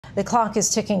The clock is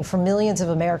ticking for millions of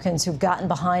Americans who've gotten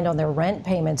behind on their rent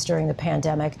payments during the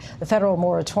pandemic. The federal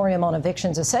moratorium on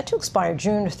evictions is set to expire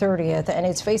June 30th, and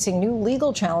it's facing new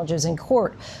legal challenges in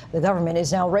court. The government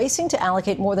is now racing to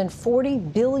allocate more than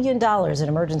 $40 billion in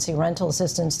emergency rental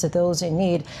assistance to those in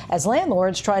need as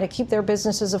landlords try to keep their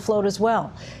businesses afloat as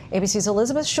well. ABC's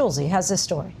Elizabeth Schulze has this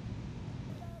story.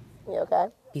 You okay?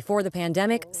 Before the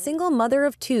pandemic, single mother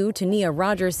of two, Tania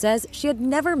Rogers says she had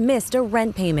never missed a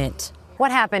rent payment.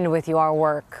 What happened with your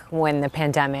work when the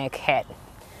pandemic hit?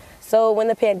 So when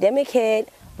the pandemic hit,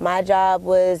 my job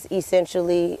was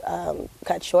essentially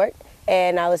cut short,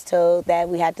 and I was told that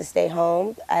we had to stay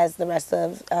home as the rest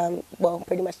of,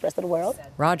 pretty much the rest of the world.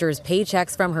 Rogers'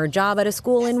 paychecks from her job at a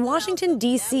school in Washington,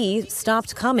 D.C.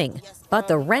 stopped coming, but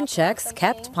the rent checks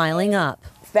kept piling up.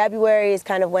 February is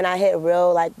kind of when I hit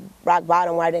real rock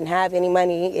bottom, where I didn't have any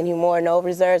money anymore, no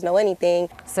reserves, no anything.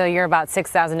 So you're about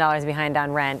 $6,000 behind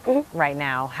on rent right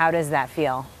now. How does that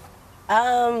feel?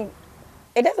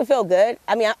 It doesn't feel good.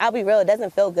 I mean, I'll be real, it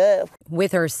doesn't feel good.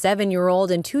 With her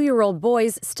 7-year-old and 2-year-old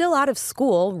boys still out of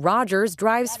school, Rogers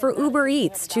drives for Uber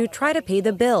Eats to try to pay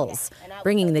the bills,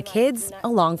 bringing the kids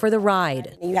along for the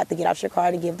ride. You have to get out your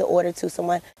car to give the order to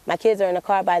someone. My kids are in the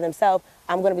car by themselves.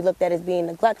 I'm going to be looked at as being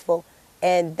neglectful.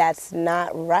 And that's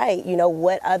not right. You know,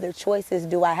 what other choices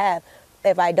do I have?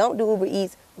 If I don't do Uber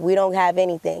Eats, we don't have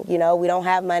anything. You know, we don't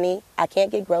have money. I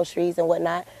can't get groceries and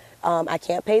whatnot. I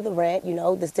can't pay the rent. You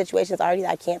know, the situation is already that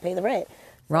I can't pay the rent.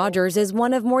 Rogers is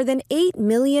one of more than 8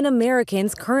 million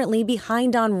Americans currently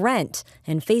behind on rent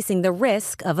and facing the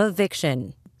risk of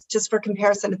eviction. Just for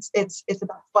comparison, it's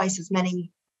about twice as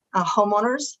many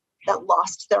homeowners that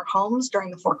lost their homes during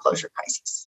the foreclosure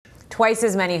crisis. Twice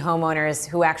as many homeowners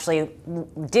who actually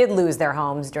did lose their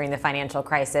homes during the financial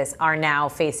crisis are now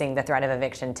facing the threat of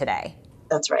eviction today.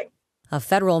 That's right. A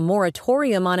federal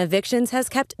moratorium on evictions has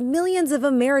kept millions of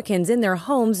Americans in their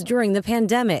homes during the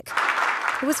pandemic.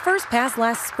 It was first passed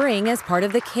last spring as part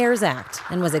of the CARES Act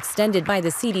and was extended by the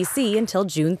CDC until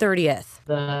June 30th.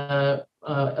 The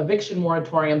eviction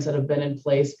moratoriums that have been in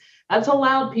place, that's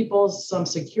allowed people some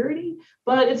security,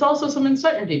 but it's also some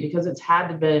uncertainty because it's had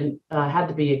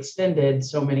to be extended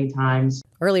so many times.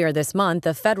 Earlier this month,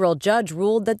 a federal judge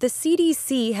ruled that the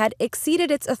CDC had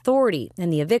exceeded its authority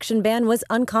and the eviction ban was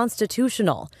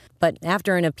unconstitutional. But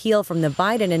after an appeal from the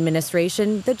Biden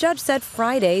administration, the judge said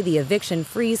Friday the eviction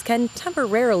freeze can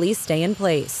temporarily stay in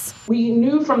place. We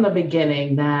knew from the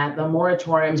beginning that the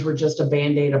moratoriums were just a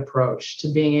Band-Aid approach to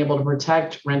being able to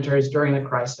protect renters during the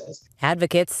crisis.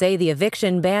 Advocates say the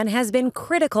eviction ban has been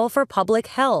critical for public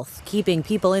health, keeping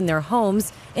people in their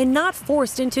homes and not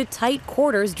forced into tight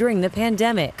quarters during the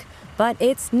pandemic. But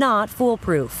it's not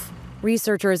foolproof.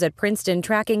 Researchers at Princeton,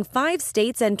 tracking 5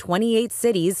 states and 28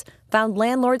 cities, found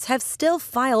landlords have still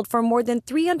filed for more than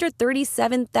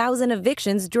 337,000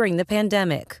 evictions during the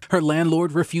pandemic. Her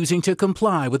landlord refusing to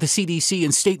comply with the CDC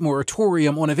and state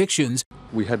moratorium on evictions.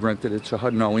 We had rented it to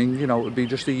her knowing, it would be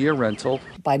just a year rental.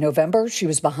 By November, she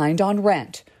was behind on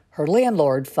rent. Her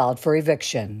landlord filed for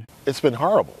eviction. It's been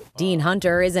horrible. Dean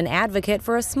Hunter is an advocate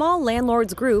for a small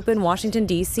landlords group in Washington,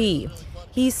 D.C.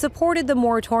 He supported the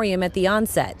moratorium at the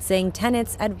onset, saying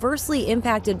tenants adversely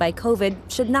impacted by COVID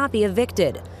should not be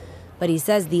evicted. But he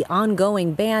says the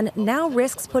ongoing ban now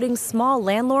risks putting small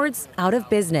landlords out of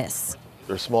business.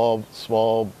 They're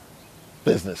small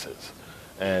businesses,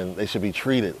 and they should be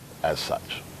treated as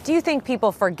such. Do you think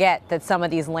people forget that some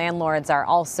of these landlords are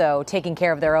also taking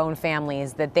care of their own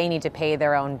families, that they need to pay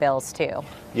their own bills too?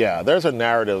 Yeah, there's a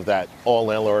narrative that all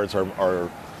landlords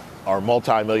are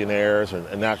multimillionaires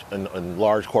and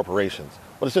large corporations,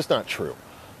 but it's just not true.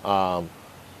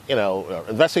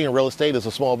 Investing in real estate is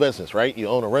a small business, right? You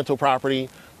own a rental property,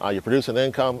 you produce an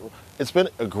income. It's been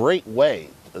a great way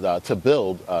to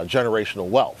build generational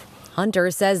wealth.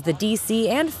 Hunter says the D.C.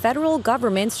 and federal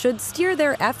governments should steer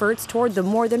their efforts toward the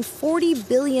more than $40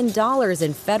 billion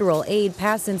in federal aid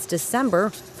passed since December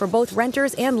for both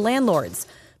renters and landlords.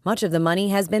 Much of the money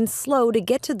has been slow to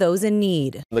get to those in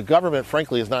need. The government,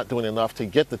 frankly, is not doing enough to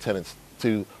get the tenants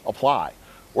to apply.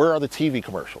 Where are the TV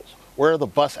commercials? Where are the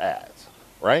bus ads,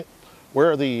 right?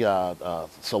 Where are the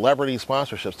celebrity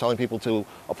sponsorships telling people to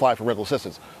apply for rental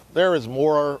assistance? There is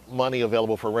more money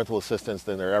available for rental assistance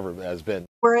than there ever has been.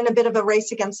 We're in a bit of a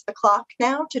race against the clock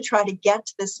now to try to get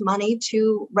this money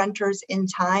to renters in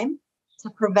time to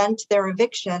prevent their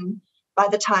eviction by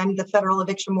the time the federal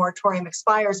eviction moratorium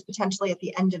expires, potentially at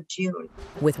the end of June.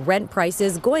 With rent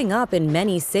prices going up in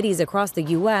many cities across the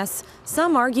U.S.,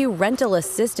 some argue rental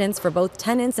assistance for both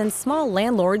tenants and small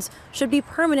landlords should be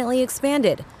permanently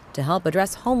expanded to help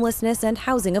address homelessness and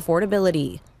housing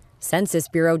affordability. Census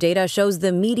Bureau data shows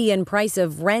the median price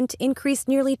of rent increased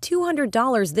nearly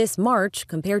 $200 this March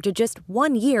compared to just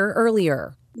 1 year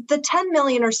earlier. The 10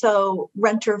 million or so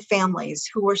renter families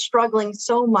who were struggling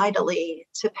so mightily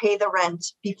to pay the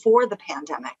rent before the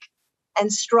pandemic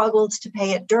and struggled to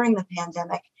pay it during the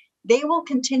pandemic, they will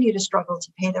continue to struggle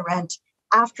to pay the rent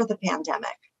after the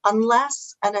pandemic,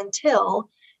 unless and until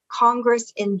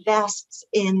Congress invests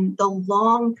in the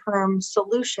long-term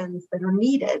solutions that are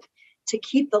needed to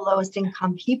keep the lowest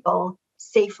income people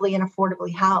safely and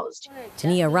affordably housed.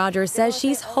 Tania Rogers says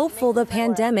she's hopeful the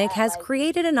pandemic has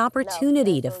created an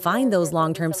opportunity to find those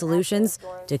long-term solutions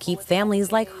to keep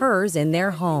families like hers in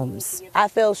their homes. I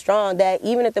feel strong that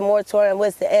even if the moratorium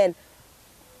was to end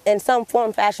in some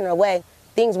form, fashion, or way,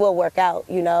 things will work out,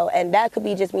 and that could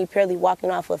be just me purely walking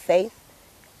off of faith,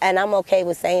 and I'm okay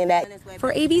with saying that.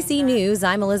 For ABC News,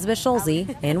 I'm Elizabeth Schulze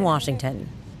in Washington.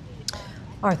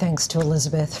 Our thanks to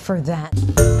Elizabeth for that.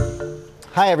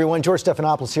 Hi, everyone. George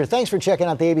Stephanopoulos here. Thanks for checking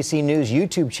out the ABC News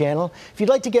YouTube channel. If you'd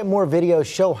like to get more videos,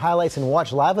 show highlights, and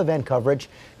watch live event coverage,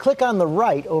 click on the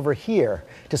right over here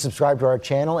to subscribe to our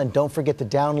channel. And don't forget to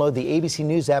download the ABC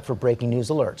News app for breaking news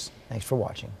alerts. Thanks for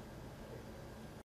watching.